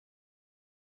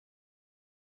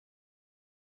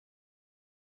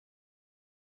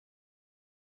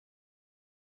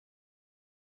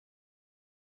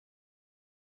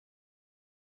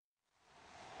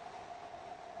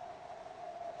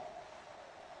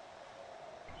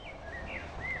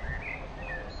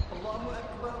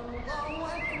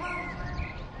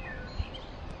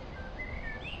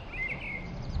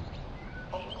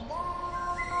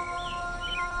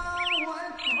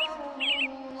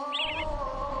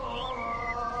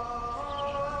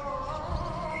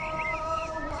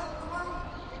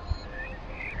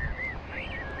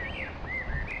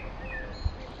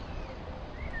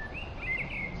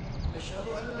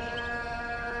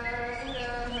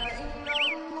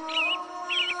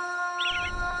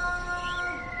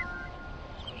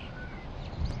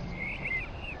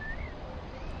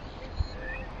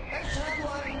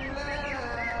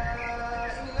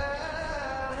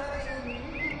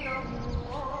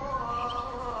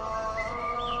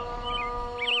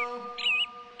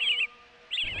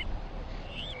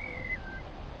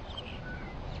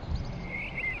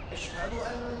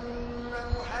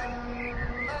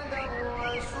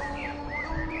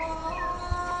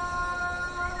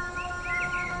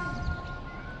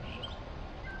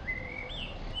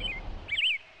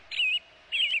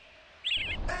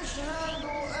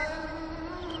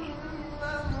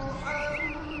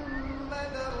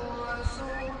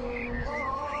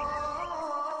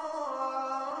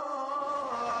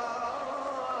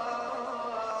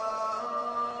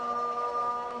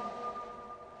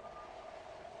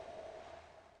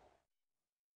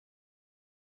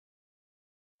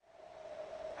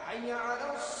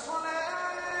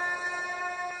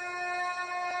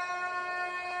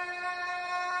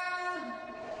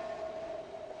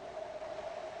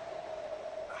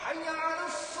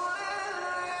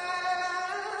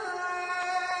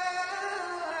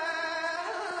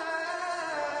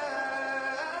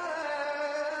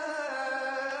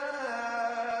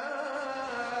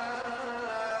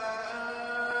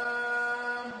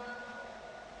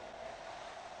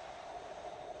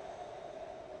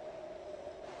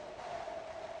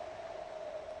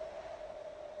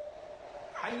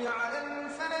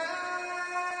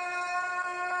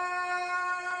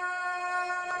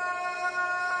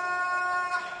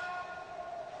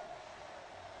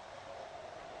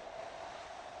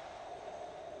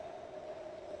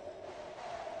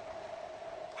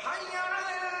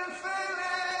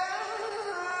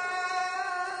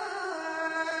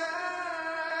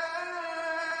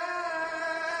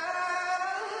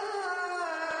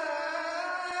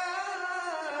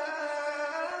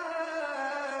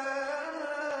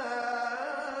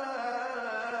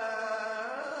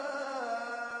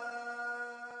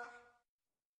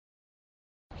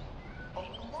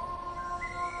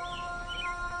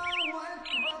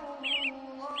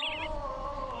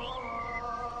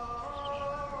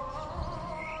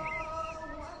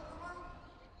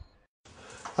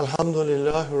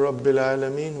Alhamdulillahi Rabbil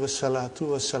Alameen wa salatu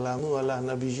wa salamu ala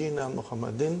nabiyyina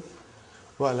Muhammadin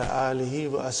wa ala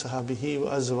alihi wa ashabihi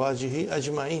wa azwajihi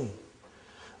ajma'in.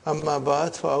 Amma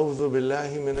ba'd, fa'udhu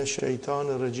billahi minash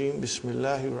shaitanir rajim.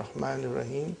 Bismillahir rahmanir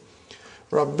rahim.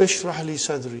 Rabbi shrah li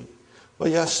sadri wa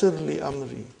yassir li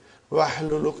amri wa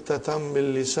hlul 'uqdatam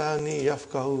min lisani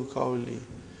yafqahu qawli.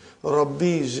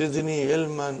 Rabbi zidni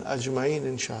ilman ajma'in,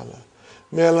 inshallah.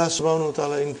 May Allah subhanahu wa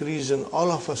ta'ala increase in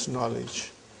all of us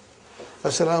knowledge.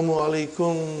 Assalamu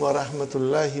alaikum wa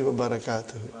rahmatullahi wa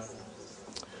barakatuh.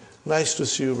 Nice to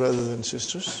see you, brothers and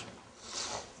sisters.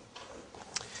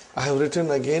 I have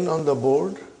written again on the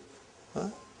board,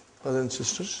 brothers and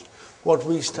sisters, what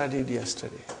we studied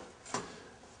yesterday.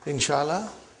 Inshallah,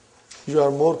 you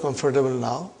are more comfortable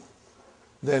now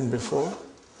than before.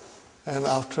 And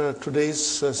after today's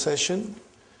session,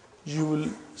 you will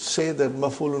say that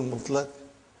Maf'ulun Mutlaq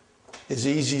is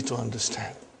easy to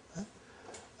understand.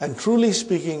 And truly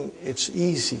speaking, it's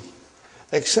easy,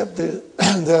 except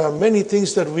there are many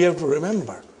things that we have to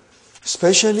remember,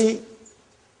 especially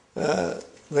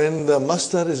when the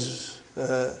masdar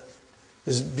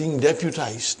is being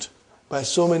deputized by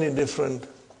so many different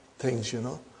things, you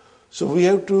know. So we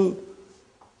have to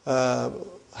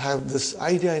have this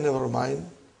idea in our mind,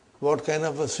 what kind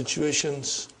of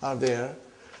situations are there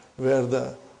where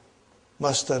the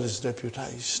masdar is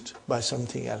deputized by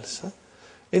something else.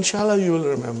 Inshallah, you will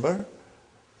remember,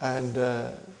 and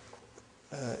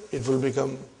it will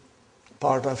become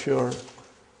part of your,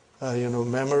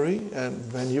 memory.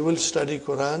 And when you will study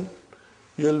Quran,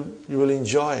 you will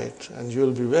enjoy it, and you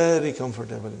will be very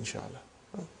comfortable, inshallah.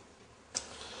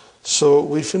 So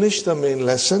we finished the main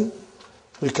lesson.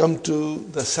 We come to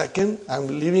the second. I'm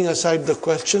leaving aside the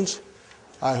questions.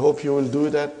 I hope you will do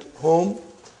it at home.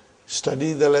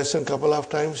 Study the lesson a couple of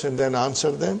times and then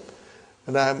answer them.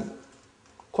 And I'm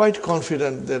quite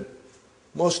confident that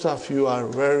most of you are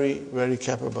very, very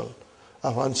capable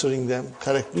of answering them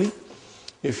correctly.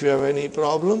 If you have any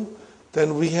problem,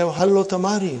 then we have Hallo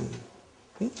Tamarin.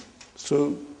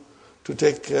 So to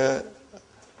take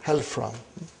help from.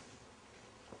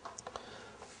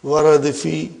 ورد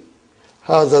في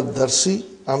هذا الدرس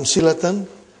أمثلة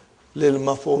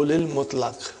للمفعول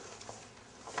المطلق.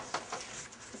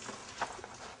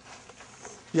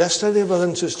 Yesterday, brother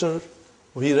and sister,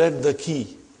 we read the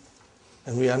key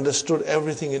and we understood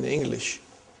everything in English.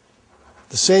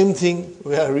 The same thing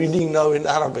we are reading now in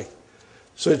Arabic.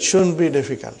 So it shouldn't be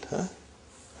difficult.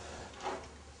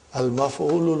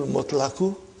 Al-maf'ulul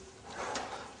mutlaqu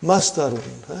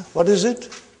masdarun. What is it?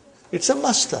 It's a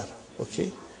masdar.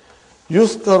 Okay.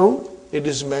 Yuzkaru, it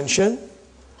is mentioned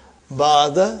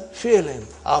ba'da fi'lin,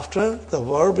 after the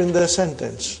verb in the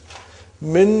sentence.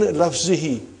 Min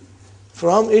lafzihi,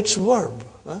 from its verb.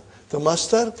 The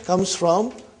masdar comes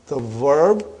from the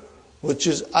verb which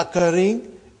is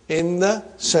occurring in the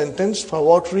sentence. For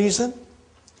what reason?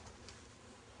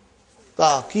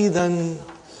 Ta'qidan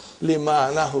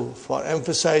lima'nahu, for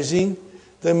emphasizing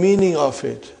the meaning of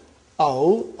it.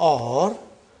 Aw, or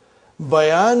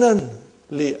bayanan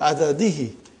li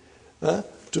adadihi,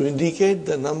 to indicate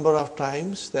the number of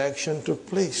times the action took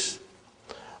place.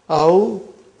 Aw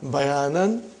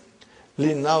bayanan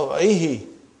li naw'ihi,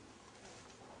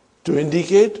 to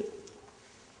indicate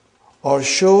or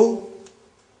show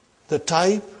the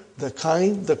type, the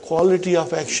kind, the quality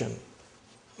of action.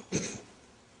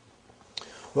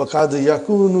 وَقَدْ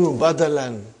يَكُونُ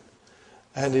بَدَلًا,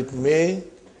 and it may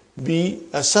be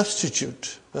a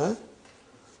substitute.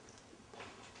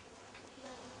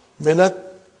 مِنَ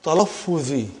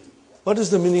التَّلَفُّظِ. What is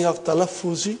the meaning of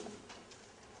talaffuzi?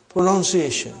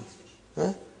 Pronunciation.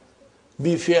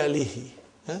 بِفِعْلِهِ.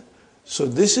 So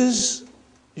this is,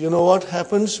 you know what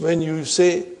happens when you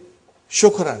say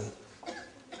shukran.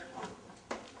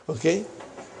 Okay?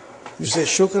 You say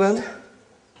shukran.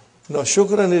 Now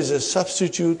shukran is a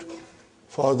substitute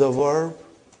for the verb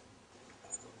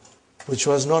which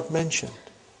was not mentioned.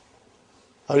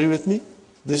 Are you with me?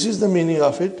 This is the meaning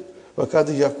of it. وَقَدْ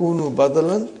يَكُونُ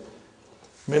بَدَلًا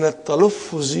مِنَ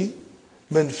التَّلَفُّظِ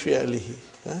مِنْ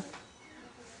فِعْلِهِ.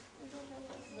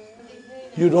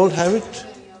 You don't have it?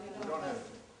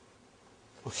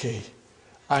 Okay.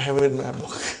 I have it in my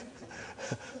book.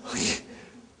 Okay.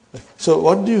 So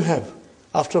what do you have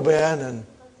after bayanan?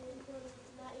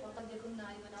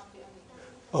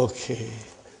 Okay.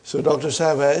 So Dr.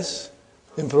 Sahab has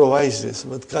improvised this.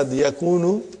 But قَدْ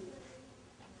يَكُونُ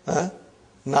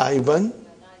نَائِبًا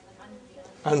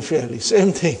عَنْ فِعْلِهِ.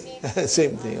 Same thing.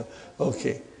 Same thing.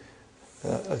 Okay.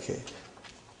 Okay.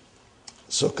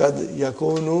 So قَدْ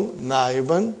يَكُونُ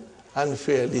نَائِبًا عَنْ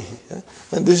فِعْلِهِ.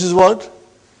 And this is what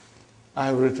I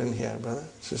have written here, brother,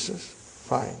 sisters.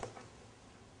 Fine.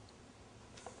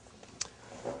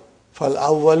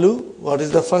 فَالْأَوَّلُ, what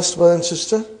is the first, brother and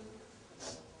sister?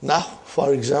 Now,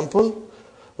 for example,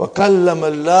 وَكَلَّمَ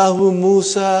اللَّهُ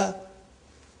مُوسَى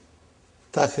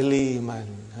تَكْلِيمًا.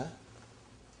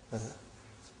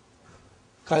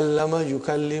 كَلَّمَ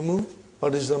يُكَلِّمُ.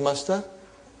 What is the master?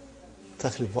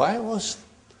 Taklim. Why was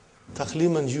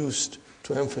takliman used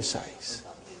to emphasize?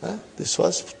 This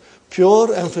was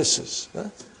pure emphasis.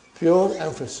 Pure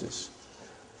emphasis.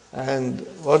 And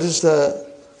what is the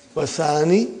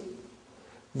wathani?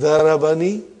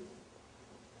 Darabani.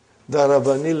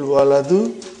 Darabanil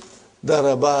waladu.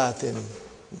 Darabatin.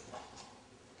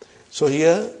 So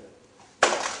here,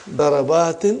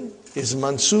 darabatin is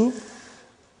mansub,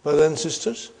 brothers and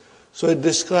sisters. So it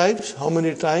describes how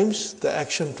many times the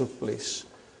action took place.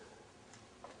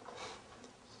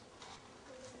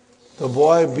 The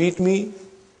boy beat me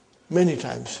many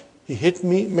times. He hit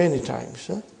me many times.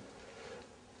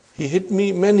 He hit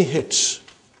me many hits.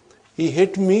 He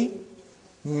hit me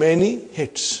many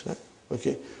hits.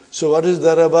 Okay. So what is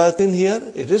darabatin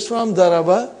here? It is from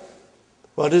daraba.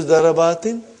 What is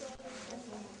darabatin?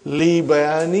 Li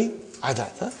bayani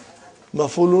adad.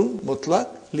 Mafulun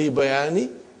mutlaq li bayani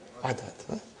adad.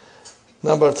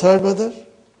 Number third, brother.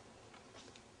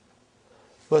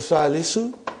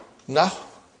 Wasalisu nah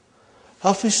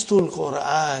hafiztul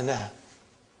Qur'ana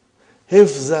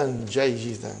hifzan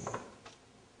jayyidan.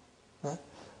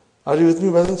 Are you with me,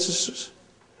 brothers and sisters?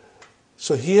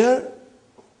 So here,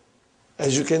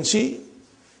 as you can see,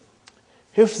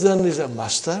 hifzan is a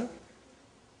master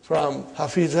from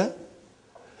hafiza,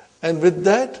 and with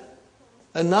that,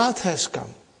 a naat has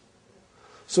come.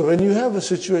 So when you have a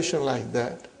situation like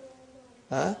that,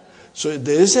 so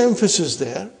there is emphasis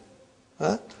there.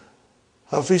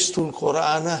 Hafiztul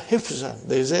Qur'ana hifzan.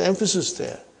 There is an emphasis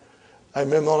there. I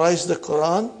memorized the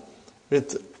Quran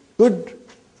with good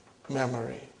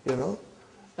memory,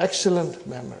 excellent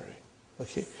memory.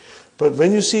 Okay. But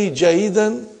when you see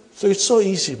Jaidan So it's so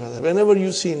easy, brother. Whenever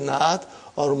you see naat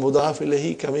or mudaf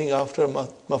ilahi coming after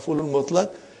maf'ulun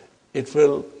mutlaq, it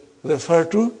will refer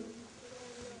to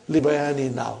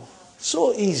libayani now.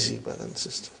 So easy, brother and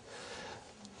sister.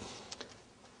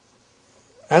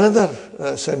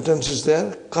 Another sentence is there.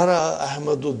 Qara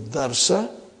Ahmadu darsa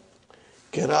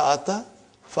qira'ata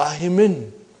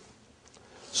fahimin.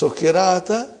 So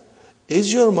qira'ata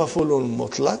is your maf'ulun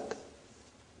mutlaq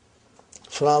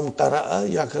from qara'a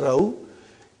yakra'u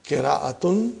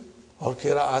qira'atun or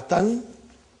qira'atan,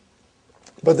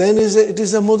 but then it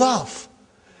is a mudaf,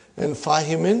 and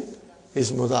fahimin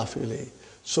is mudaf ilayh.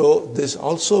 So this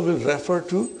also will refer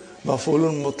to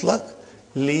maf'ulun mutlaq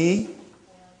li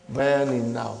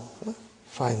bayanin now.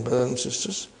 Fine, brothers and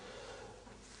sisters.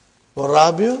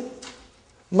 Warabiu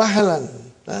mahlan,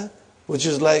 which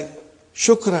is like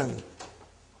shukran,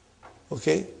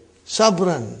 okay,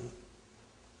 sabran,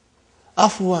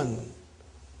 afwan.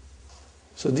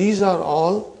 So these are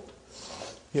all,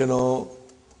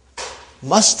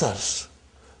 masters,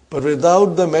 but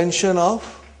without the mention of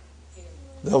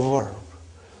the verb.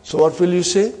 So what will you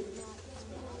say?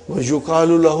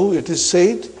 وَيُقَالُ لَهُ, it is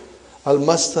said,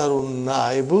 al-mastaru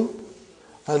naibu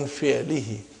an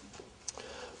fi'lihi.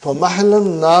 فَمَحْلًا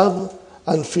نَاب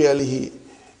an fi'lihi.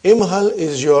 Imhal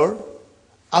is your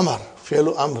amar,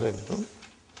 fi'lu amrin.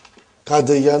 قَدْ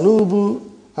يَنُوبُ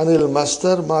عَنِ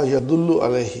الْمَسْتَرْ مَا يَدُلُّ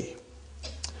عَلَيْهِ.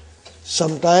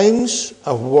 Sometimes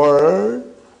a word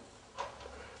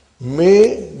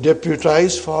may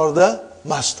deputize for the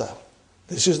master.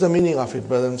 This is the meaning of it,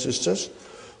 brothers and sisters.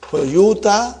 For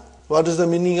yuta, what is the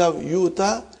meaning of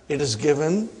yuta? It is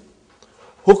given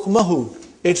hukmahu,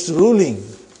 its ruling.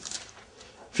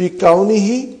 Fi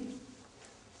kaunihi,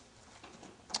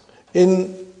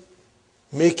 in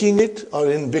making it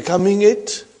or in becoming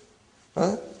it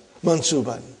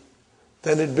mansuban.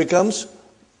 Then it becomes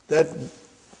that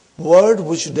word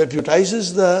which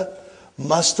deputizes the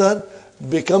master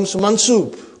becomes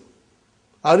mansub.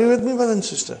 Are you with me, brothers and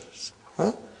sisters?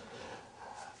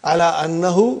 Ala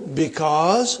annahu,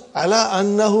 because. Ala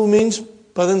annahu means,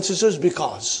 brothers and sisters,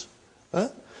 because.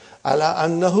 Ala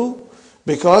annahu,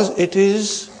 because it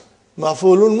is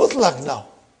maf'ulun mutlaq now.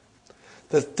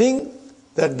 The thing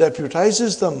that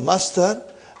deputizes the master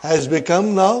has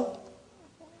become now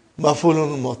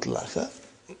maf'ulun mutlaq.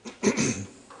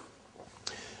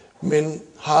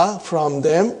 Minha, from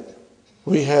them,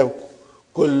 we have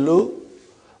kullu,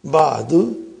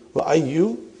 ba'du, wa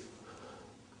ayyu,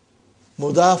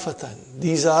 mudafatan.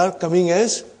 These are coming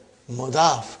as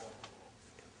mudaf,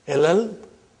 ilal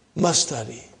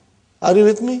mastari. Are you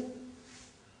with me?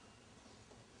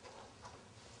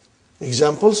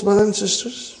 Examples, brothers and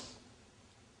sisters?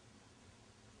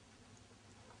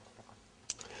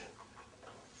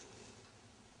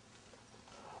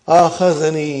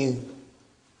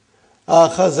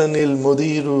 آخذني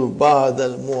المدير بعد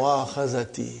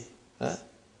المؤاخذة.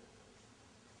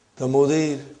 The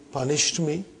mudir punished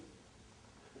me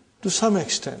to some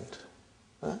extent.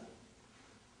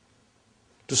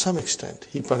 To some extent,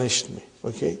 he punished me.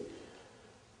 Okay?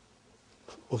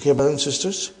 Okay, brothers and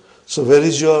sisters? So where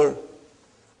is your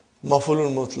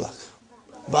maf'ulun mutlaq?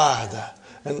 Ba'da.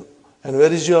 And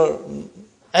where is your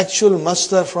actual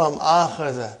master from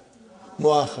akhadha?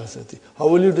 Muakhazati. How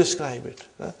will you describe it?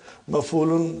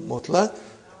 Maf'ulun mutlaq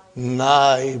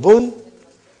naibun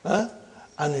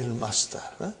anil master.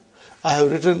 I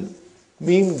have written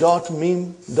meme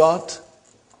dot,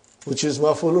 which is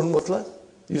maf'ulun mutlaq.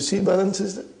 You see, brothers and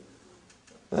sisters?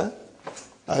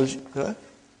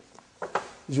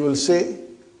 You will say,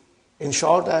 in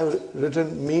short, I have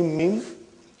written meme,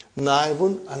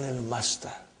 naibun anil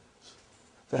master.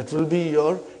 That will be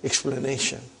your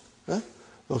explanation.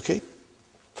 Okay?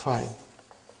 Fine.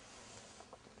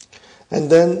 And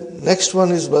then next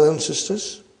one is, brothers and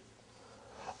sisters,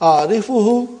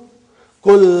 arifuhu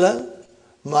kulla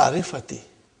ma'rifati.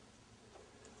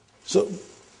 So,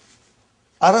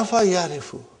 arafa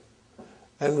yarifu.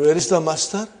 And where is the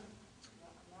master?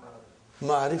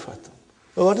 Ma'rifatun.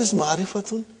 What is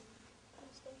ma'rifatun?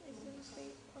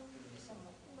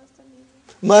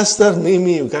 Master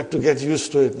mimi, you got to get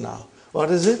used to it now.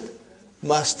 What is it?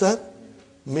 Master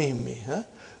mimi.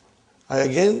 I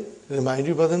again remind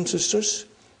you, brothers and sisters,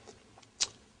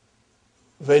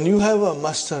 when you have a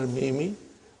master mimi,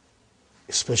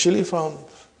 especially from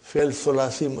fi'l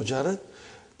thulathi mujarrad,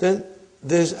 then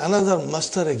there is another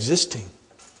master existing.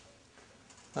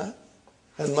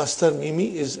 And master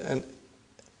mimi is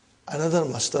another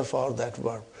master for that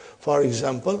verb. For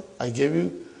example, I gave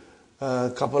you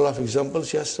a couple of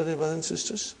examples yesterday, brothers and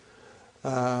sisters.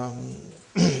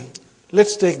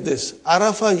 Let's take this.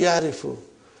 Arafa yarifu.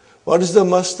 What is the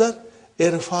master?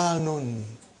 irfanun.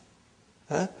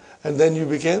 Huh? And then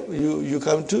you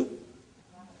come to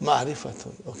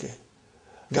ma'rifatun. Okay.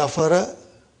 Ghafara,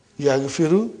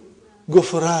 yaghfiru,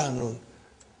 gufranun.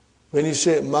 When you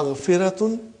say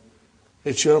maghfiratun,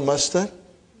 it's your master,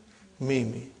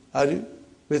 mimi. Are you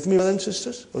with me, brothers and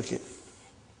sisters? Okay.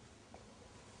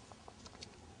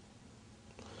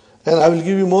 And I will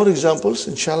give you more examples,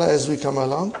 inshallah, as we come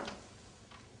along.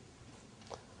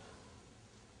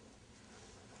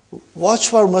 Watch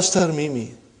for master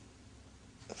mimi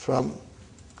from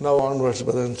now onwards,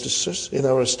 brothers and sisters, in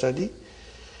our study.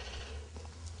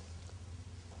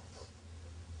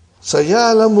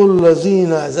 سَيَعْلَمُ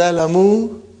الَّذِينَ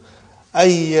ظَلَمُوا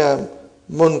أَيَّ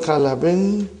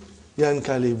مُنْقَلَبٍ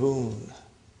يَنْقَلِبُونَ.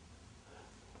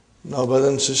 Now, brothers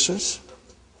and sisters,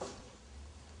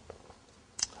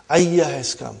 ayya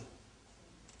has come.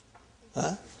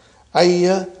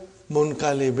 Ayya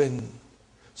munkalibin.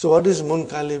 So what is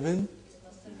munkalibin?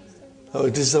 Oh,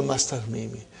 it is the master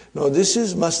mimi. Now this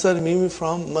is master mimi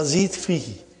from mazid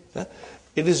fihi.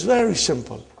 It is very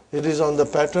simple. It is on the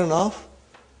pattern of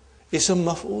ism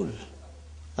maf'ul.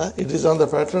 It is on the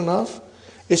pattern of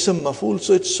ism maf'ul.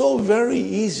 So it's so very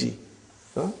easy.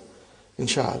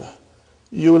 Inshallah.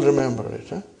 You will remember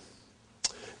it.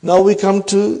 Now we come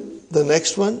to the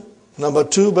next one. Number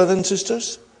 2, brothers and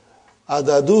sisters.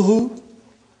 Adaduhu.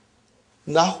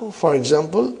 Nahu, for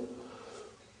example.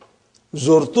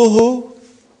 Zurtuhu.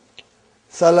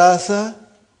 Thalatha.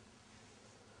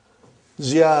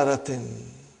 Ziyaratin.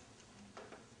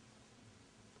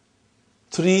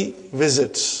 3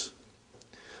 visits.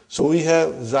 So we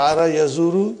have Zara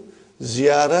Yazuru,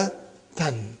 Ziyara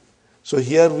Tan. So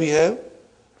here we have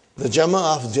the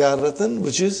Jama of Ziyaratan,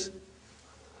 which is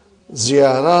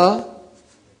Ziyara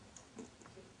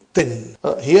Tin.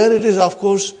 Here it is, of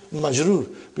course, Majroor,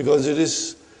 because it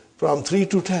is from 3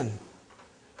 to 10.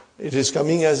 It is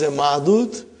coming as a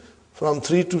Ma'dud from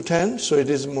 3 to 10, so it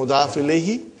is Mudaf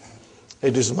ilayhi,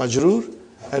 it is Majroor,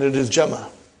 and it is Jama.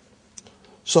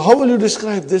 So how will you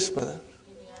describe this, brother?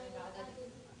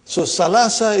 So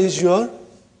Salasa is your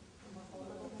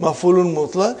Maf'ulun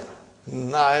Mutlaq,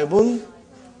 Naibun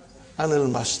Anil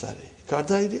Mastari. Got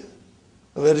the idea?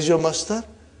 Where is your master?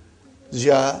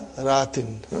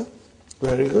 Ziyaratin.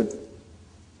 Very good.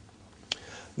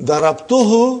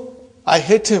 Darabtuhu, I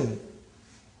hit him.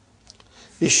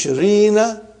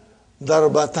 Ishrina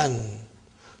darbatan.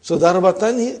 So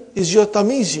darbatan is your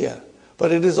tamiz here,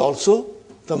 but it is also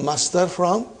the master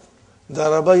from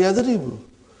daraba yadribu.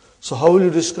 So how will you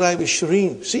describe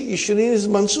Ishrin? See, Ishrin is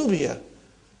mansub here.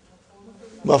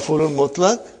 Maf'ulun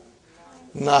mutlaq,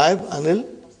 naib anil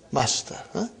master.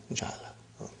 Inshallah.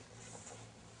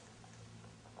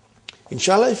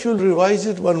 Inshallah, if you'll revise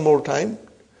it one more time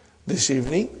this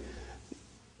evening,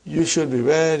 you should be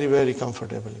very, very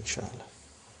comfortable, inshallah.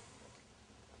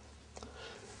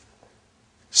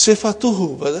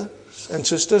 Sifatuhu, brothers and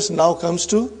sisters, now comes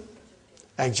to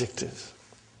adjective.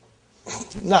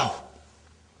 Now,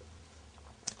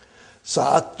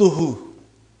 Sa'attuhu,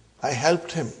 I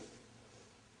helped him.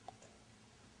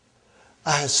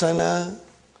 Ahsana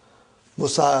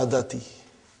musa'adati.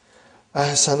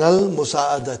 Ahsanal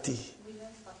musa'adati.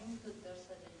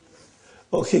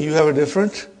 Okay, you have a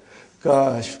different?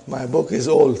 Gosh, my book is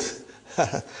old.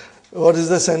 What is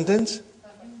the sentence?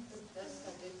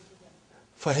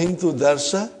 Fahimtu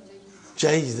darsa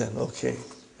jayidan. Okay.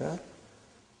 Yeah?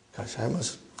 Gosh, I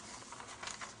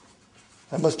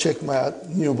must check my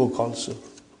new book also.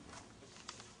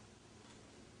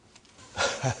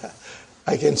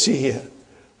 I can see here.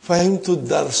 Fahimtu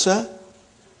darsa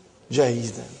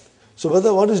jayidan. So,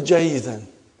 brother, what is jayidan?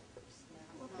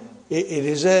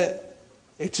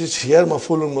 It is here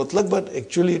maf'ulun mutlaq, but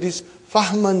actually it is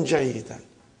fahman jayidan.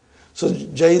 So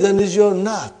jayidan is your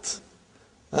naat.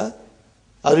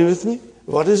 Are you with me?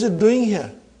 What is it doing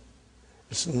here?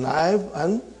 It's naib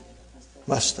and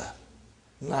master.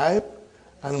 Naib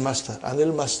and master.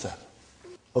 Anil master.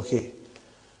 Okay.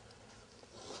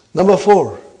 Number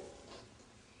 4.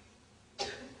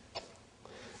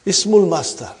 Ismul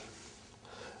master.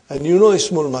 And you know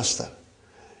Ismul master.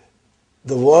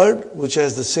 The word which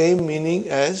has the same meaning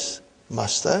as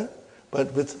master,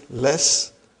 but with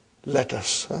less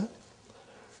letters.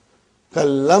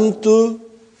 Kallamtu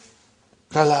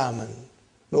kalaman.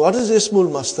 Now what is Ismul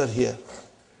master here?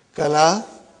 Kalaman.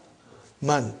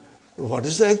 What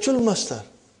is the actual master?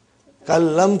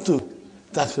 Kallamtu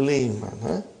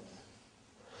takliman.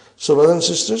 So brothers and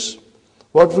sisters,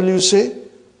 what will you say?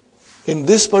 In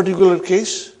this particular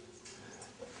case,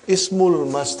 Ismul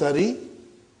mastari,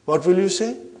 what will you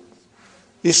say?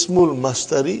 Ismul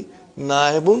mastari,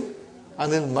 naibun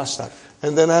anil mastar.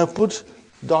 And then I have put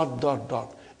dot, dot,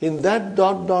 dot. In that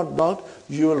dot, dot, dot,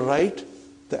 you will write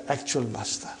the actual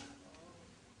masdar.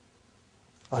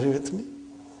 Are you with me?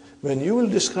 When you will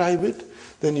describe it,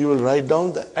 then you will write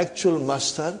down the actual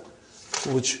masdar,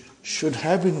 which should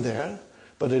have been there,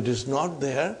 but it is not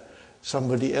there.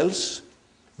 Somebody else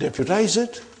deputize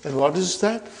it. And what is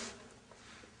that?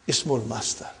 Ismul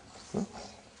masdar.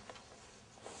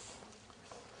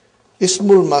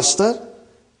 Ismul masdar,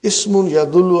 ismun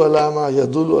yadullu alama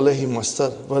yadullu alayhi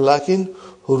masdar, walakin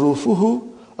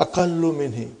hurufuhu aqallu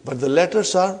minhi. But the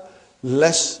letters are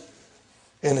less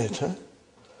in it.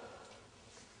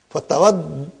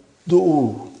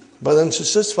 Fatawaddu'u. Brothers and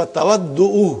sisters,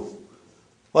 fatawaddu'u.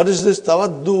 What is this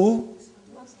tawaddu'u?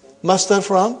 Masdar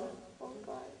from?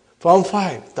 From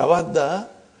 5. Tawadda,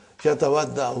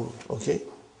 yatawadda'u. Okay?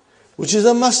 Which is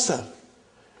a masdar.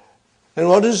 And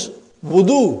what is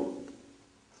wudu?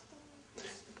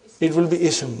 It will be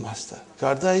ism masdar.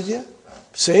 Got the idea?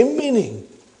 Same meaning.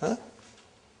 Huh?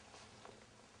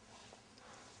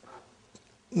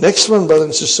 Next one, brothers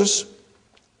and sisters.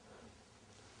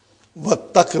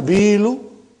 Takbilu,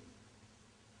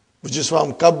 which is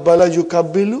from kabbala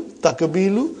yukabbilu,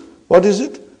 takbilu. What is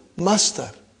it?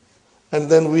 Masdar. And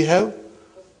then we have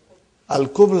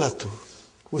al-kublatu,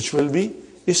 which will be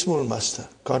ismul masdar.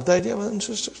 Got the idea, brothers and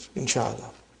sisters?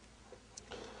 Inshallah.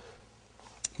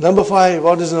 Number 5,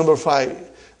 what is number 5?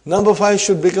 Number 5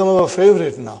 should become our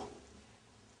favorite now.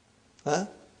 Huh?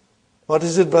 What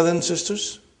is it, brothers and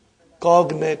sisters?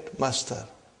 Cognate masdar.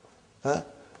 Huh?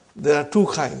 There are 2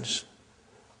 kinds.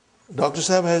 Dr.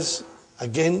 Sahib has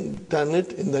again done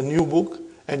it in the new book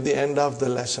at the end of the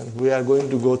lesson. We are going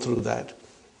to go through that.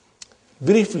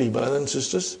 Briefly, brothers and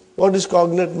sisters, what is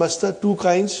cognate masdar? 2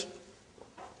 kinds.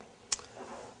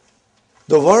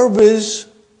 The verb is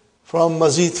from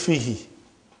mazid fihi,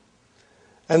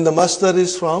 and the masdar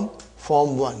is from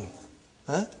form 1.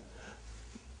 Huh?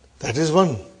 That is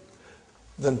one.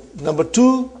 Then number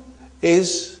 2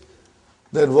 is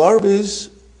that verb is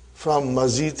from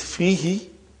mazid fihi,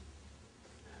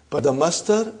 but the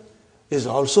masdar is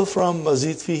also from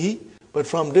mazid fihi, but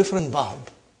from different bab.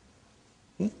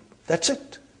 That's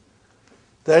it.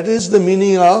 That is the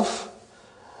meaning of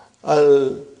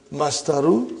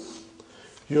al-masdaru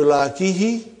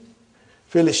yulakihi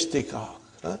fil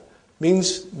ishtiqaq.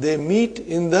 Means they meet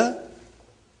in the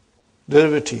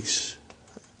derivatives.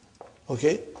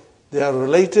 Okay? They are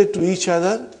related to each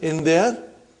other in their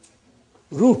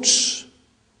roots.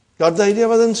 Got the idea,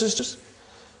 brothers and sisters?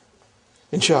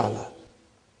 Inshallah.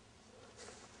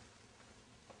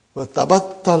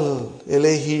 وَتَبَطَّلْ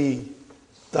إِلَيْهِ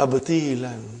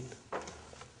تَبْتِيلًا.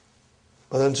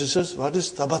 Brothers and sisters, what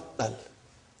is tabattal?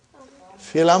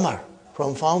 Fi'l amr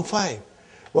from form 5.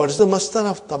 What is the masdar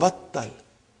of tabattal?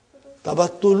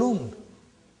 Tabattulun.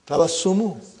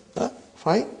 Tabassumu.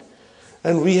 Fine.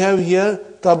 And we have here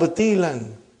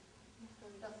tabtilan.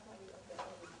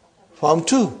 Form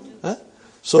 2.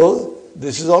 So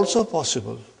this is also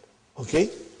possible. Okay?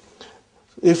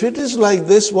 If it is like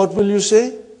this, what will you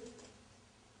say?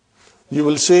 You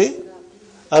will say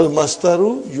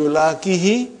al-masdaru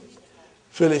yulakihi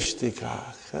fil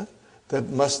ishtiqaq. That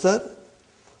masdar,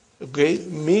 okay,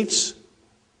 meets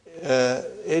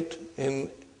it in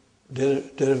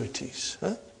derivatives.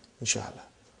 Inshallah.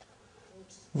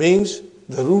 Means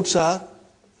the roots are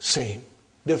same.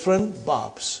 Different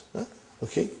babs.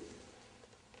 Okay?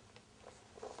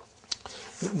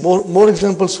 More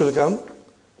examples will come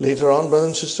later on, brother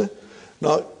and sister.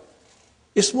 Now,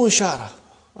 ismu ishara,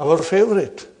 our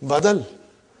favorite, badal.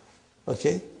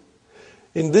 Okay?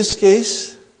 In this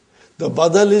case, the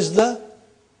badal is the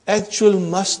actual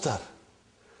masdar,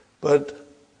 but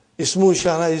ismu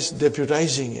ishara is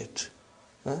deputizing it.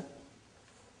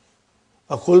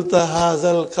 Akulta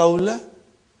hazal qawla?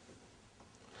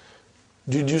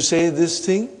 Did you say this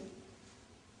thing?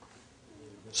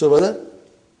 So, brother,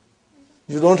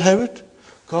 you don't have it?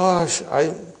 Gosh,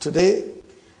 today,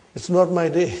 it's not my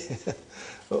day.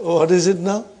 What is it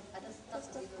now?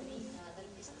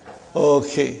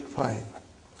 Okay, fine.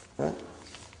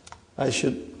 I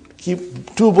should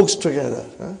keep 2 books together.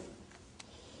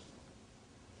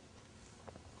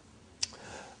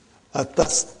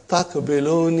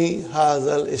 Atastaqbiluni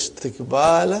hadal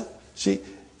istiqbala. See,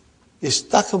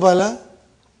 istaqbala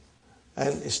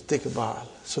and istiqbal.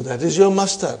 So that is your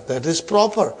masdar. That is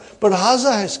proper. But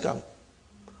haza has come.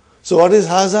 So what is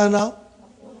haza now?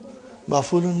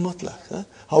 Maf'ulun mutlaq.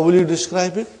 How will you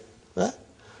describe it?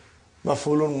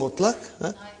 Maf'ulun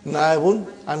mutlaq. Naibun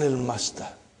anil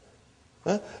masdar.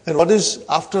 And what is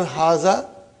after haza?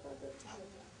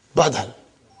 Badal.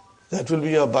 That will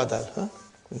be your badal.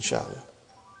 Inshallah.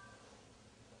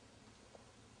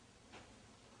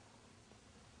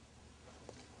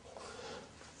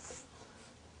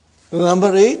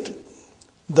 Number 8,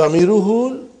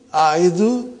 damiruhu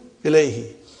aidu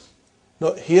ilayhi.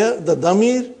 Now here the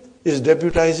damir is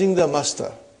deputizing the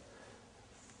master.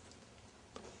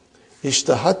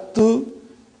 Ishtahattu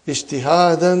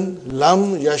ishtihadan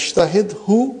lam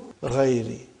yashtahidhu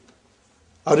ghairi.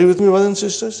 Are you with me, brothers and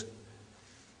sisters?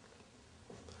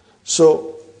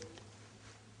 So,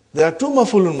 there are two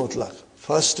maf'ulun mutlaq.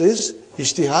 First is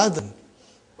ishtihadan.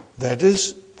 That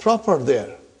is proper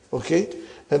there. Okay?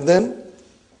 And then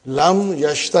lam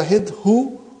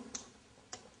yashtahidhu,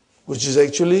 which is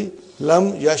actually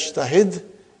lam yashtahid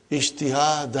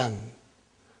ishtihadan.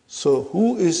 So,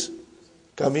 who is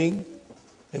coming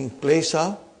in place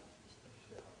of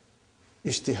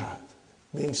ishtihad?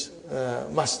 Means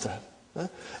master.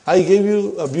 I gave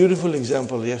you a beautiful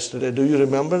example yesterday. Do you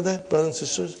remember that, brothers and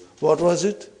sisters? What was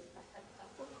it?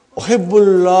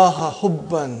 Uhibbullaha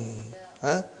hubban.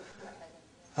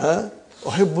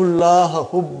 Uhibbullaha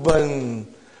hubban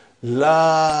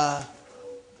la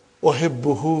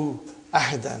uhibbuhu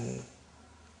ahdan.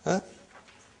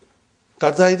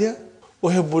 Got the idea?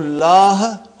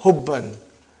 Uhibbullaha hubban.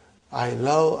 I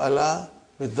love Allah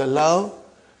with the love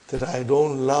that I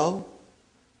don't love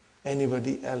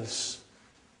anybody else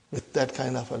with that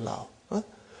kind of a love.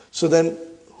 So then,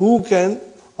 who can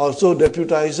also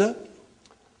deputize a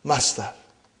master?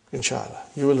 Inshallah.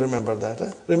 You will remember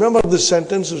that. Remember this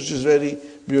sentence, which is very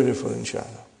beautiful,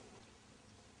 inshallah.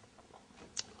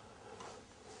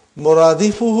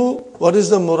 Muradifuhu. What is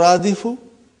the muradifu?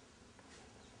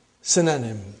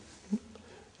 Synonym.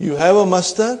 You have a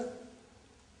master,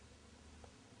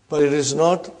 but it is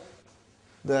not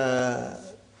the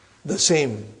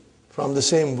same, from the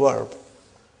same verb.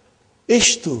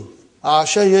 Ishtu,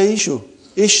 asha yaishu,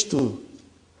 ishtu.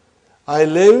 I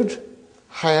lived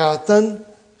hayatan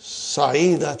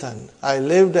sa'idatan. I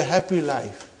lived a happy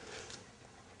life.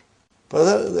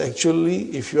 Brother,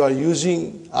 actually, if you are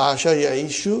using asha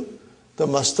yaishu, the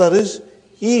master is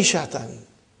ishatan.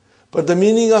 But the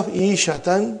meaning of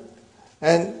ishatan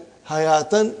and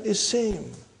hayatan is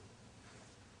same.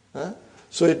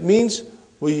 So it means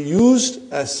we used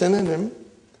a synonym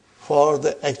for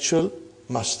the actual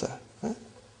master.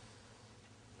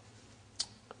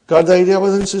 Got the idea,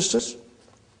 brothers and sisters?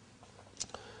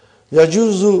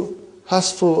 Yajuzu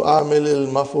hasfu amilil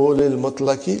maf'ulil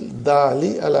mutlaqi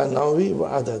dali ala nawi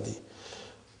wa adadi.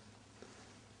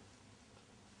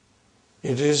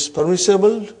 It is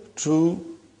permissible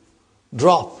to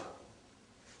drop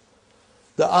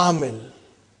the amil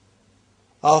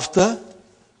of the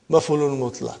maf'ulun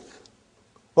mutlaq.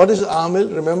 What is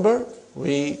amil? Remember,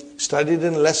 we studied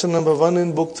in lesson number 1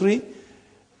 in book 3,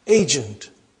 agent,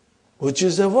 which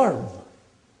is a verb.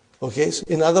 Okay, so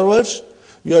in other words,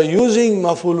 you are using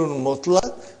maf'ulun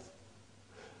mutlaq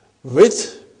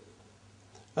with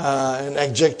an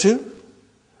adjective,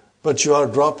 but you are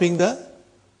dropping the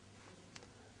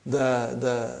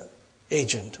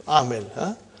agent,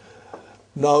 amil.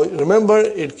 Now remember,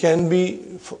 it can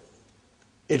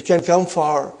come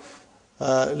for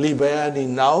li bayani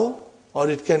now, or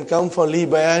it can come for li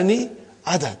bayani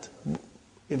adad.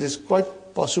 It is quite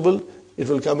possible it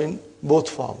will come in both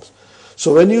forms.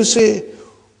 So when you say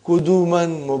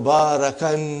kuduman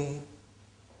mubarakan,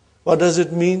 what does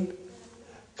it mean?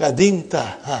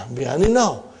 Kadimta, bayani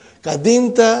now.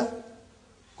 Kadimta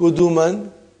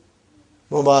kuduman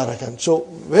mubarakan. So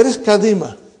where is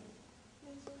kadima?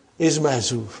 Is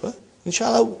mahzuf.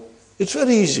 Inshallah, it's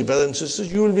very easy, brothers and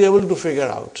sisters. You will be able to figure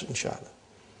out, inshallah.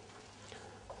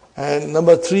 And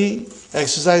number 3,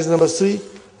 exercise number 3.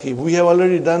 Okay, we have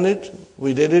already done it.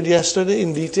 We did it yesterday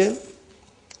in detail.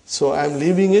 So I'm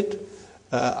leaving it.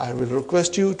 I will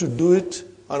request you to do it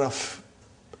on a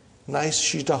nice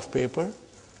sheet of paper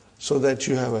so that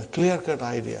you have a clear-cut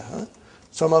idea.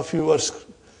 Some of you are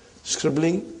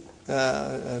scribbling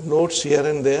notes here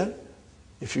and there.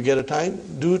 If you get a time,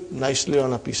 do it nicely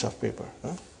on a piece of paper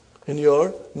in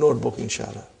your notebook,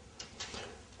 inshallah.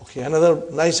 Okay, another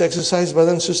nice exercise,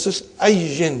 brothers and sisters.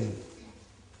 Ayyin.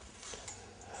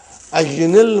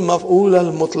 Ayyinil maf'ul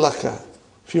al-mutlaqa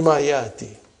fima yati.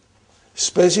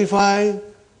 Specify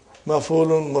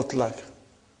maf'ulun mutlaq.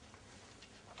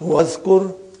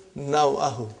 Wadhkur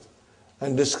naw'ahu.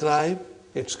 And describe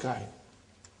its kind.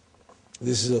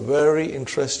 This is a very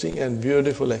interesting and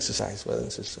beautiful exercise, brothers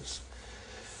and sisters.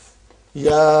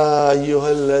 يا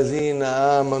أيها الذين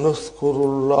آمنوا اذكروا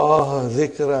الله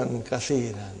ذكرا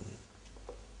كثيرا.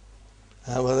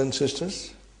 Brothers and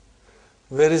sisters,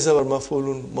 where is our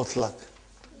maf'ulun mutlaq?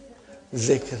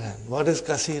 Zikran. What is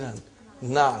kathiran?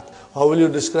 Not. How will you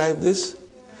describe this?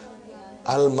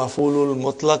 Al maf'ulul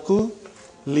mutlaqu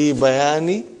li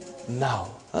bayani now.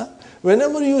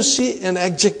 Whenever you see an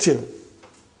adjective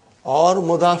or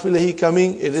mudaf ilayhi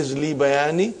coming, it is li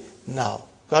bayani now.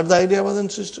 Got the idea, brothers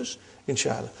and sisters?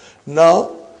 Inshallah.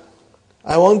 Now,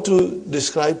 I want to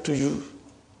describe to you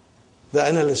the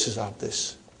analysis of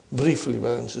this. Briefly,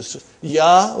 brothers and sisters.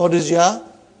 Ya, what is ya?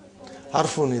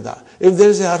 Harfu nida. If there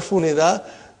is a harfu nida,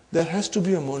 there has to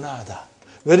be a munada.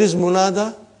 Where is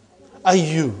munada?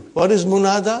 Ayyu. What is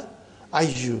munada?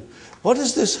 Ayyu. What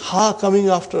is this ha coming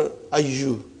after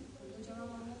ayyu?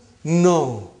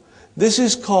 No. This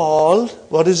is called,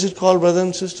 what is it called, brothers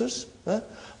and sisters?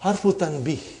 Harfu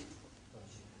tanbih.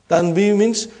 Tanbih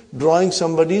means drawing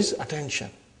somebody's attention.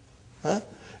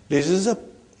 This is a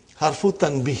harfu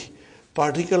tanbih,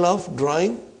 particle of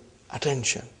drawing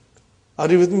attention. Are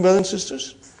you with me, brothers and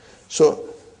sisters? So,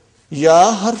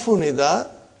 ya harfu nida,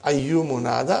 ayyu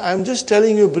munada. I am just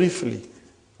telling you briefly.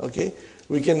 Okay?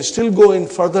 We can still go in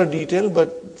further detail,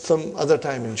 but some other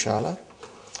time, inshallah.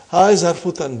 Ha is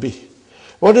harfu tanbih.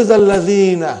 What is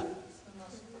alladhina?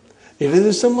 It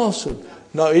is a mawsul.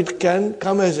 Now it can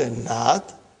come as a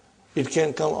naat. It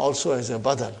can come also as a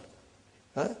badal.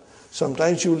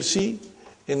 Sometimes you will see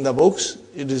in the books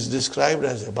it is described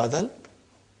as a badal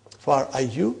for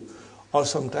ayyu, or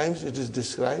sometimes it is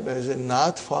described as a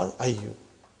naat for ayyu.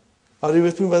 Are you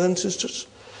with me, brothers and sisters?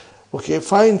 Okay,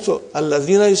 fine. So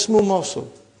alladhina ismu mawsul.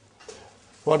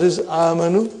 What is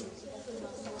amanu?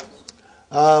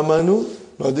 Amanu.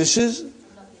 Now this is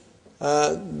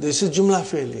jumla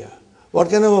failure. What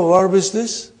kind of a verb is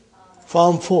this?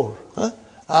 Form 4.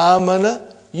 Amana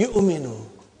yu'minu.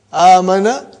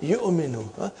 Amana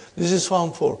yu'minu. This is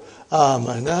form 4.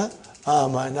 Amana,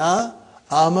 amana,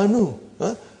 amanu.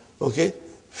 Okay.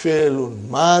 Fi'lun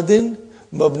madin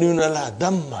mabniun ala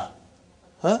damma.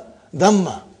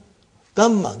 Damma.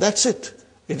 Damma. That's it.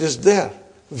 It is there.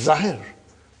 Zahir.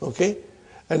 Okay.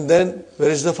 And then where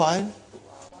is the file?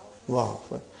 Wow.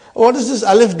 What is this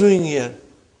alif doing here?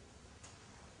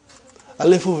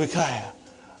 Alifu vikaya.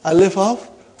 Alif of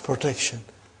protection.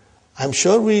 I'm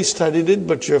sure we studied it,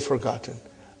 but you have forgotten.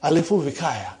 Alifu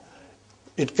vikaya.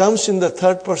 It comes in the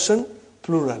third person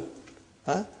plural.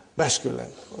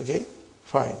 Masculine. Okay?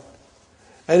 Fine.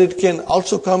 And it can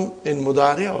also come in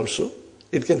mudari also.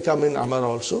 It can come in amar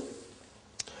also.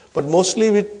 But mostly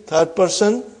with third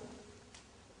person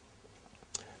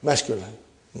masculine.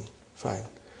 Fine.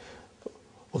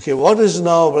 Okay, what is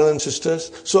now, brothers and sisters?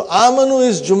 So, amanu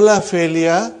is jumla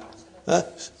failure,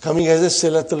 coming as a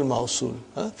silatul mawsul,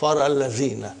 for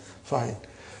alladhina. Fine.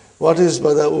 What is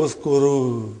brother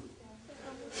uzkuru?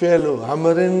 Fi'lu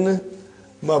amrin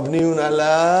mabniun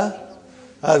ala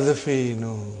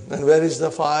adfinu. And where is the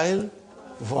file?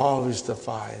 Vav is the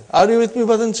file. Are you with me,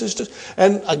 brothers and sisters?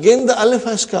 And again the alif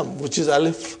has come, which is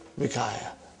alif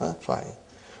vikaya. Fine.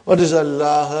 What is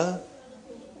Allah?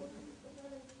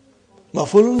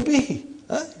 Mafulun bihi.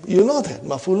 You know that.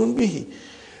 Mafulun bihi.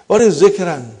 What is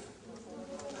zikran?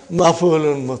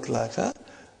 Mafulun mutlaq.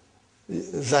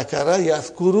 Zakara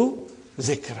yathkuru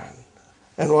zikran.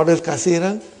 And what is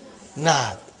kasiran?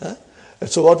 Naat. And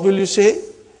so what will you say?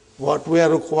 What we are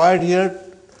required here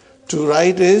to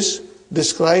write is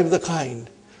describe the kind.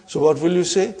 So what will you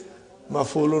say?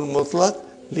 Mafulun mutlaq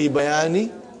li bayani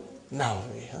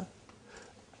nahwi.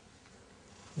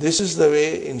 This is the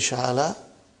way, inshallah,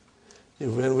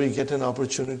 when we get an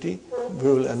opportunity,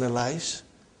 we will analyze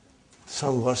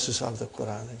some verses of the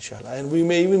Quran, inshallah. And we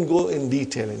may even go in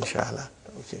detail, inshallah.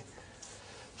 Okay.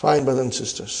 Fine, brothers and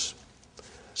sisters.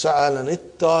 Sa'alani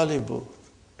talibu.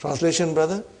 Translation,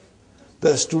 brother?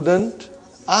 The student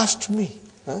asked me.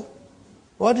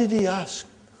 What did he ask?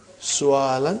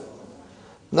 Su'alan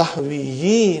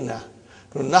nahwiyina.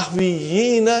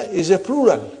 Nahwiyina is a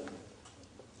plural.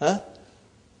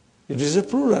 It is a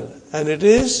plural. And it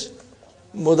is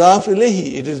mudaf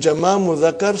ilayhi. It is Jama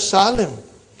Mudhakkar Salim.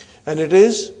 And it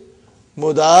is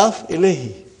mudaf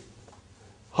ilayhi.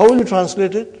 How will you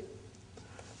translate it?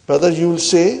 Brother, you will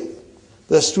say,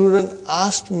 the student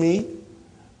asked me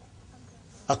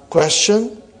a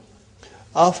question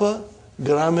of a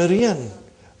grammarian.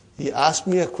 He asked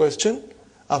me a question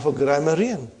of a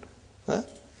grammarian.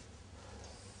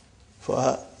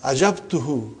 For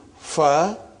ajabtuhu.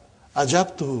 For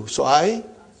ajabtuhu. So I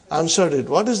answered it.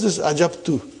 What is this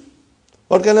ajabtu?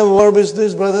 What kind of verb is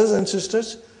this, brothers and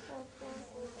sisters?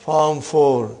 Form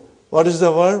 4. What is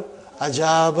the verb?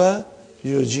 Ajaba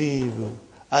yujibu.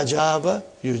 Ajaba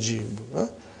yujibu.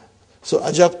 So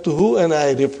ajabtuhu, and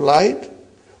I replied.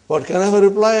 What kind of a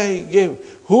reply I gave?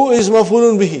 Who is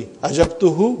mafulun bihi?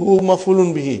 Ajabtuhu, who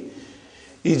mafulun bihi?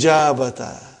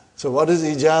 Ijabata. So what is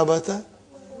ijabata?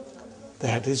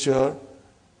 That is your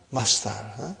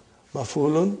mastar.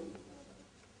 Mafulun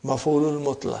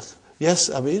mutlaq. Yes,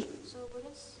 Abir? So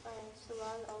wouldn't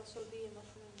Sual also be a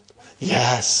maf'ul mutlaq?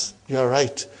 Yes, you are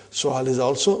right. Su'al is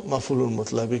also maf'ulun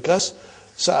mutlaq because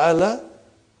sa'ala,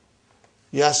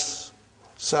 yes,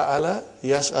 sa'ala,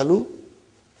 yas'alu,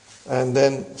 and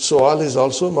then su'al is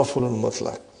also maf'ulun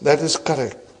mutlaq. That is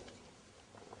correct.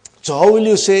 So how will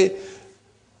you say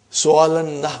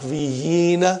su'alan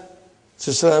nahwiyina,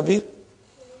 Sister Abir?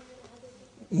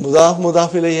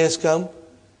 Mudaf ilayhi has come.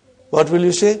 What will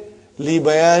you say? Li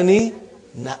bayani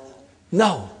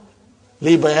now.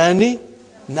 Li bayani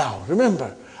now.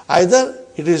 Remember, either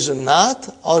it is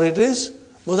naat or it is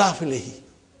mudaf ilayhi.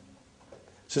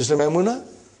 Sister Maimuna,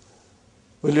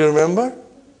 will you remember?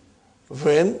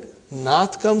 When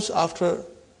naat comes after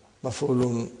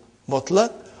maf'ulun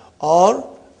mutlaq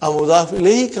or a mudaf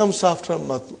ilayhi comes after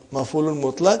maf'ulun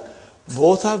mutlaq,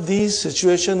 both of these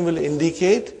situations will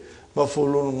indicate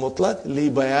maf'ulun mutlaq li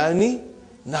bayani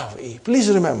nawi. Please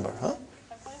remember. Huh?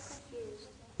 I'm kind of confused.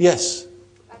 Yes.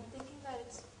 I'm thinking that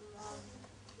it's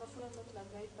maf'ul mutlaq,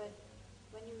 right? But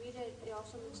when you read it, it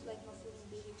also looks like maf'ul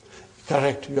bihi to me.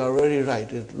 Correct. You are very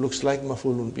right. It looks like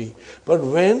maf'ulun bihi. But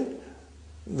when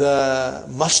the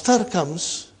mastar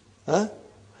comes,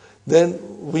 then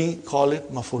we call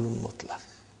it maf'ulun mutlaq.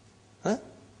 Huh?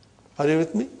 Are you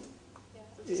with me?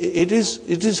 It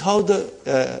is how the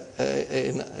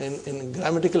in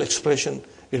grammatical expression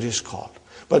it is called.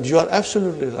 But you are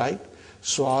absolutely right.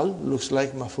 Su'al looks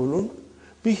like maf'ulun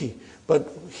bihi. But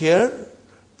here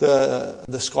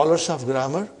the scholars of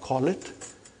grammar call it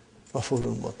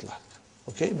maf'ulun mutlaq.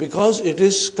 Okay? Because it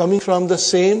is coming from the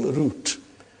same root.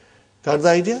 Got the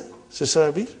idea,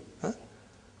 Sister Abir? Huh?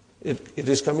 It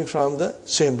is coming from the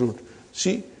same root.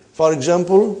 See, for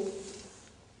example,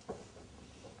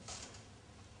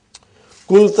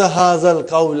 Kulta hazal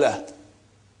qawla.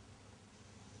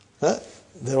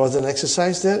 There was an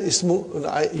exercise there.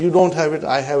 You don't have it,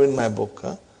 I have in my book.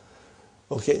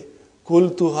 Okay.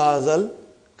 Kultu hazal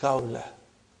qawla.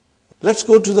 Let's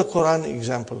go to the Quran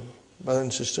example, brothers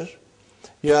and sisters.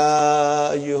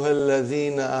 Ya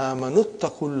ayyuhalladhina amanu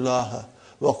ittaqullaha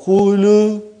wa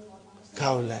qulu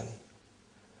qawlan.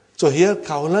 So here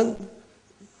qawlan,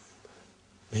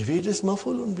 maybe it is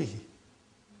maf'ulun bihi.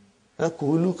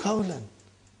 Qulu qawlan.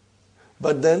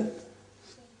 But then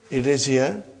it is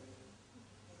here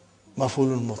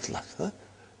maf'ulun mutlaq.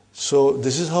 So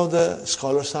this is how the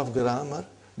scholars of grammar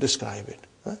describe it.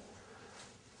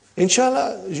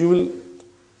 Inshallah, you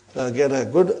will get a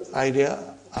good idea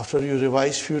after you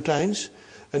revise few times,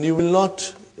 and you will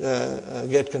not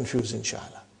get confused,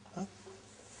 inshallah.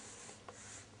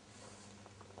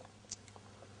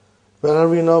 Where are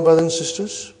we now, brothers and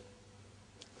sisters?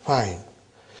 Fine.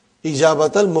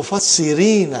 Ijabat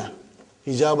al-mufassirina.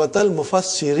 Ijabat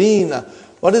al-mufassirina.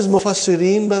 What is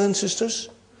mufassirin, brothers and sisters?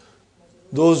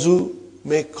 Those who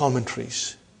make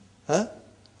commentaries.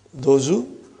 Those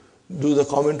who do the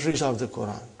commentaries of the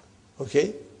Quran.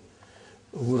 Okay?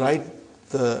 Who write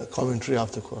the commentary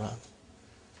of the Quran.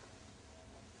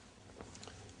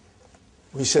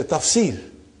 We say tafsir,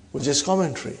 which is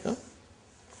commentary.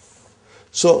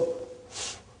 So,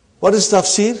 what is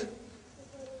tafsir?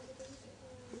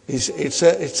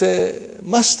 It's a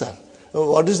mastar.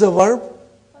 What is the verb?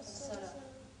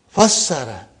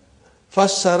 Fassara.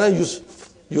 Fassara,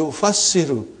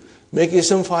 yufassiru. Make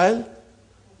ism file,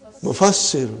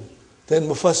 mufassiru. Then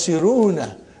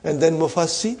mufassiruna. And then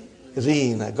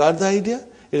mufassirina. Got the idea?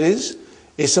 It is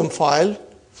ism file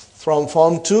from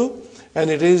form 2, and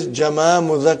it is jama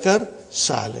mudhakkar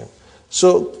salim.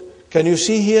 So, can you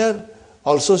see here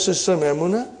also, Sister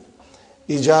Maimuna?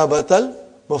 Ijabatal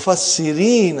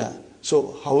mufassirina.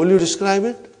 So, how will you describe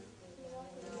it?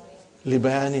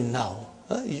 Libayani now.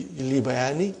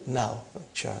 Libayani now,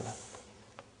 inshallah.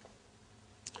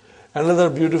 Another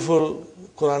beautiful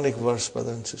Quranic verse,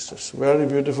 brothers and sisters. Very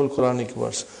beautiful Quranic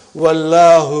verse.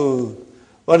 Wallahu.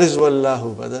 What is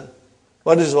Wallahu, brother?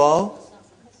 What is Waw?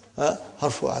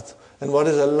 Harfu'at. And what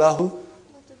is Allahu?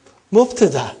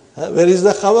 Mubtada. Where is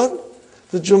the khabar?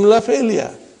 The Jumla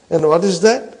failure. And what is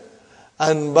that?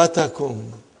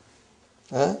 Anbatakum.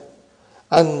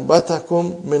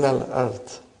 Anbatakum min al-ard.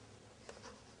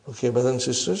 Okay, brothers and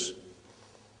sisters.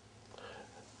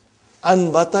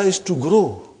 Anbata is to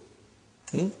grow.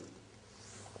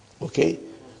 Okay.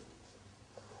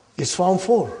 It's form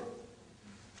 4.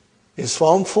 It's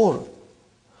form 4.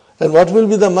 And what will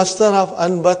be the masdar of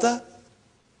anbata?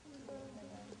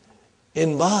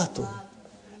 Inbatu.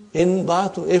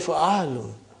 Inbatu.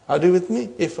 If'alun. Are you with me?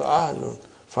 If'alun.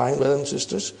 Fine, brothers and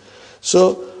sisters.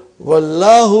 So,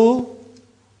 Wallahu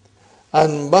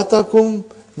anbatakum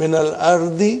min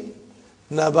al-ardi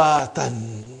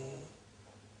nabatan.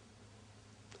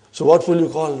 So what will you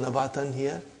call nabatan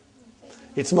here?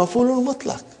 It's maf'ulun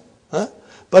mutlaq. Huh?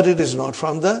 But it is not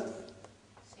from the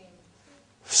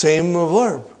same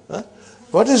verb. Huh?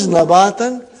 What is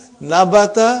nabatan?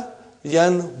 Nabata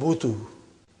yanbutu.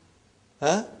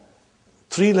 Huh?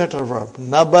 3-letter verb.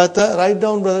 Nabata. Write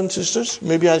down, brothers and sisters.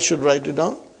 Maybe I should write it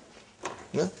down.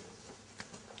 Yeah?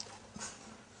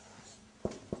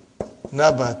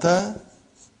 Nabata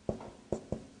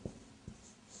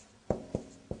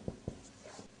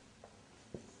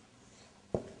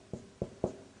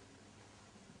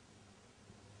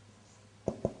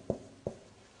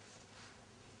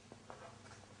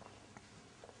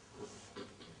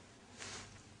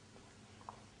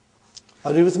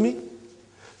Are you with me?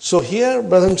 So here,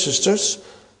 brothers and sisters,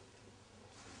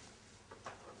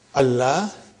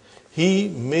 Allah, He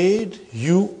made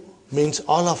you, means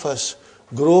all of us,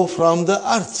 grow from the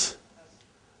earth.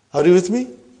 Are you with me?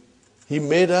 He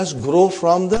made us grow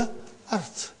from the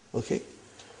earth. Okay?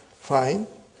 Fine.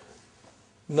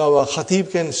 Now a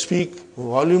khatib can speak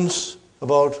volumes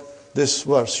about this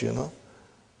verse,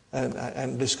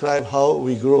 and describe how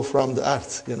we grow from the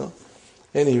earth,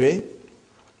 Anyway,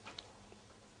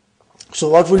 so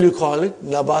what will you call it?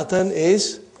 Nabatan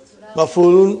is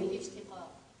maf'ulun.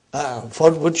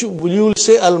 For what will you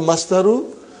say?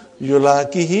 Al-masdaru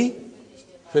yulakihi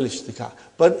fil ishtiqa.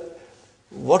 But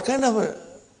what kind of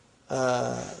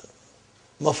a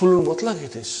maf'ulun mutlaq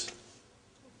it is?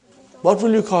 What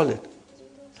will you call it?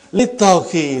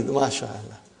 Lit-tawqeed,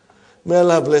 mashallah. May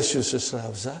Allah bless you, Sister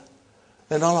Hafza,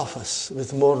 and all of us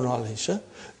with more knowledge. Huh?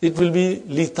 It will be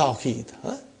lit-tawqeed.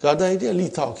 Huh? Got the idea?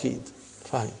 Lit-tawqeed.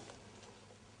 Fine.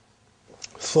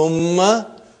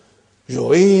 Thumma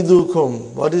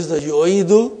yu'idukum. What is the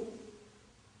yu'idu?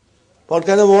 What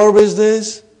kind of verb is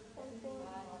this?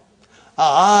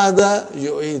 A'ada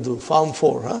yu'idu. Form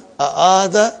 4. Huh?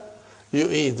 A'ada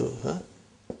yu'idu. Huh?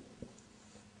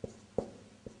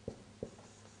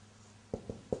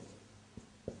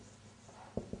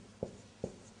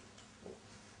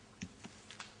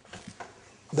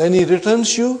 Then he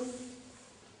returns you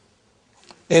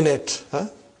in it. Huh?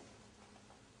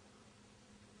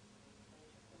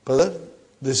 Brother,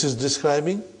 this is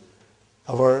describing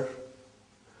our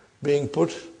being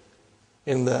put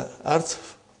in the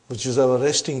earth, which is our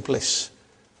resting place.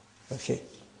 Okay.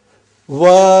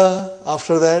 Wa,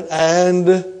 after that,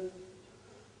 and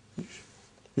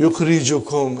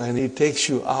yukhrijukum, and he takes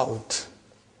you out.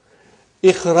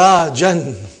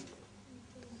 Ikhrajan,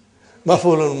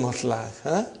 maf'ulun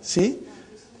mutlaq. See?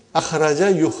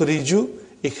 Akhraja, yukhriju,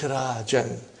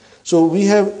 ikhrajan. So we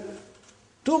have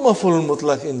two maf'ulun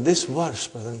mutlaq in this verse,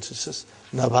 brothers and sisters.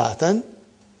 Nabatan,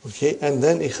 okay, and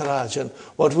then ikhrajan.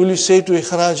 What will you say to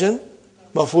ikhrajan?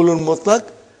 Maf'ulun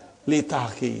mutlaq, li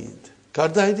ta'qeed.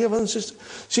 Got the idea, brothers and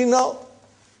sisters? See now,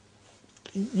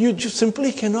 you just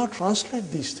simply cannot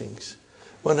translate these things.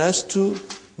 One has to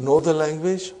know the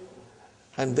language,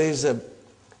 and there is a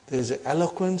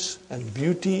eloquence and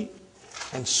beauty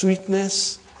and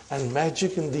sweetness and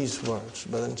magic in these words,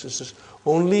 brothers and sisters.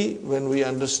 Only when we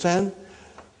understand,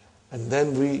 and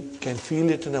then we can feel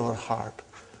it in our heart.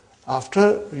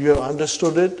 After you have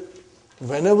understood it,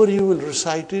 whenever you will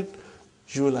recite it,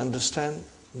 you will understand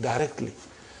directly.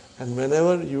 And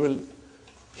whenever you will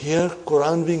hear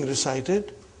Quran being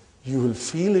recited, you will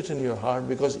feel it in your heart,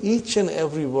 because each and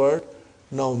every word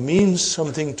now means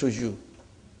something to you.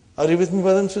 Are you with me,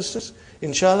 brothers and sisters?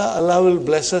 Inshallah, Allah will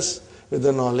bless us with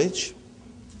the knowledge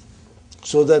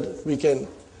so that we can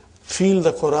feel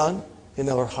the Quran in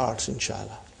our hearts,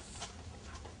 inshallah.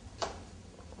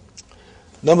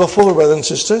 Number 4, brothers and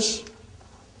sisters.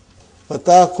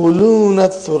 وَتَأْكُلُونَ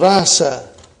الثُّرَاسَ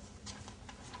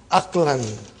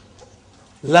أَقْلًا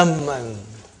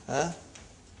لَمًّا.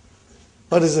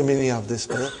 What is the meaning of this,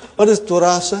 brother? What is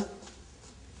Turasa?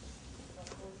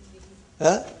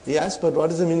 Yes, but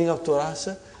what is the meaning of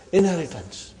Turasa?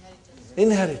 Inheritance.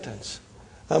 Inheritance.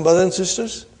 And brothers and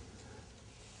sisters,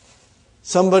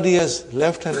 somebody has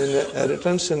left an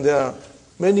inheritance, and there are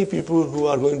many people who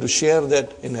are going to share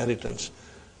that inheritance.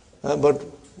 But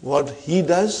what he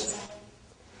does,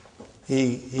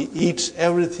 he eats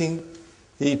everything,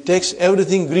 he takes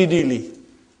everything greedily.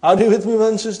 Are you with me,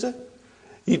 brother and sister?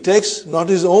 He takes not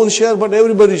his own share, but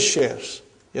everybody's shares,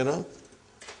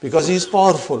 because he's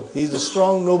powerful, he's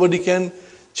strong, nobody can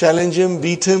challenge him,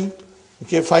 beat him,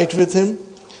 fight with him.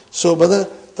 So, brother,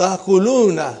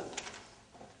 ta'kuluna.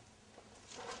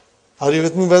 Are you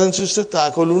with me, brother and sister?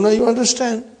 Ta'kuluna, you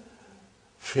understand?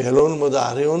 Fi'lun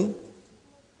mudari'un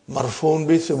marfoon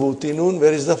bi thubutinun.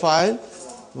 Where is the file?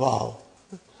 Wow.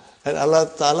 And Allah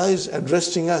Ta'ala is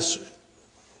addressing us.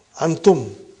 Antum.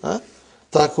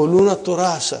 Ta'kuluna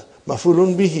turasa.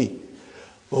 Mafulun bihi.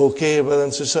 Okay, brother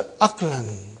and sister, aklan.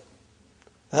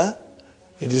 Huh?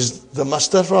 It is the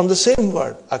masdar from the same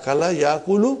word. Akala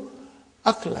yakulu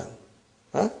aklan.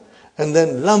 Huh? And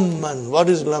then lamman. What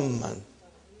is lamman?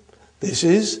 This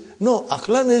is, no,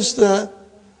 aklan is the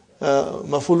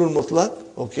mafulun mutlaq,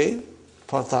 okay,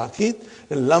 for ta'kid.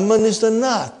 And lamman is the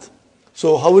naat.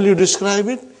 So how will you describe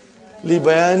it? Li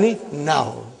bayani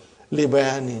now. Li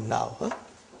bayani now. Huh?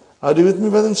 Are you with me,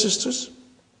 brothers and sisters?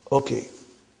 Okay.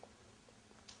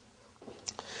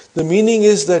 The meaning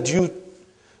is that you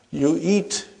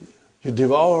eat, you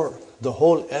devour the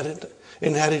whole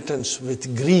inheritance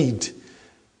with greed.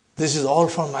 This is all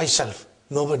for myself,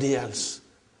 nobody else.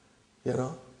 You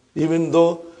know, even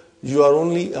though you are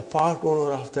only a part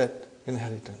owner of that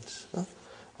inheritance. Huh?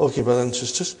 Okay, brothers and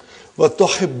sisters.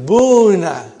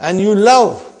 وَتُحِبُّونَ, and you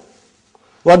love.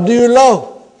 What do you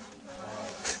love?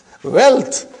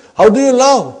 Wealth. How do you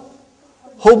love?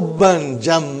 Hubban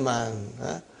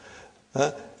jamman.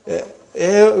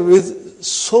 With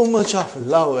so much of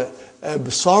love,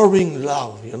 absorbing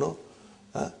love, you know.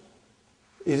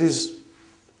 It is,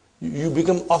 you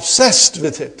become obsessed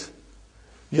with it.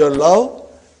 Your love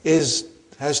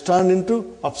has turned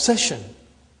into obsession,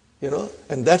 you know,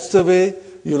 and that's the way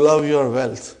you love your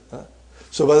wealth.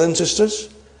 So, brothers and sisters,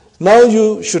 now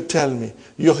you should tell me,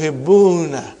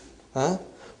 yuhibbuna.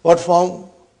 What form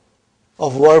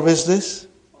of verb is this?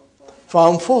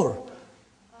 Form 4.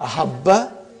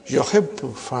 Ahabba,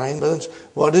 yuhibbu. Fine, brothers.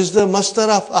 What is the masdar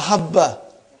of ahabba?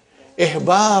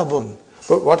 Ihbabun.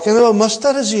 But what kind of a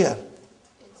masdar is here?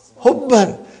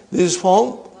 Hubban. This is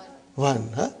form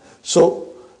 1.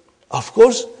 So, of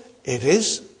course, it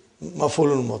is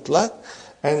mafulun mutlaq,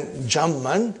 and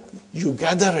jamman, you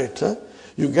gather it.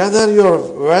 You gather your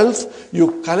wealth,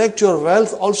 you collect your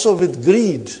wealth also with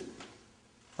greed.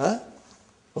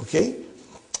 Okay?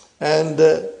 And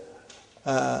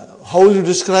how will you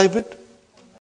describe it?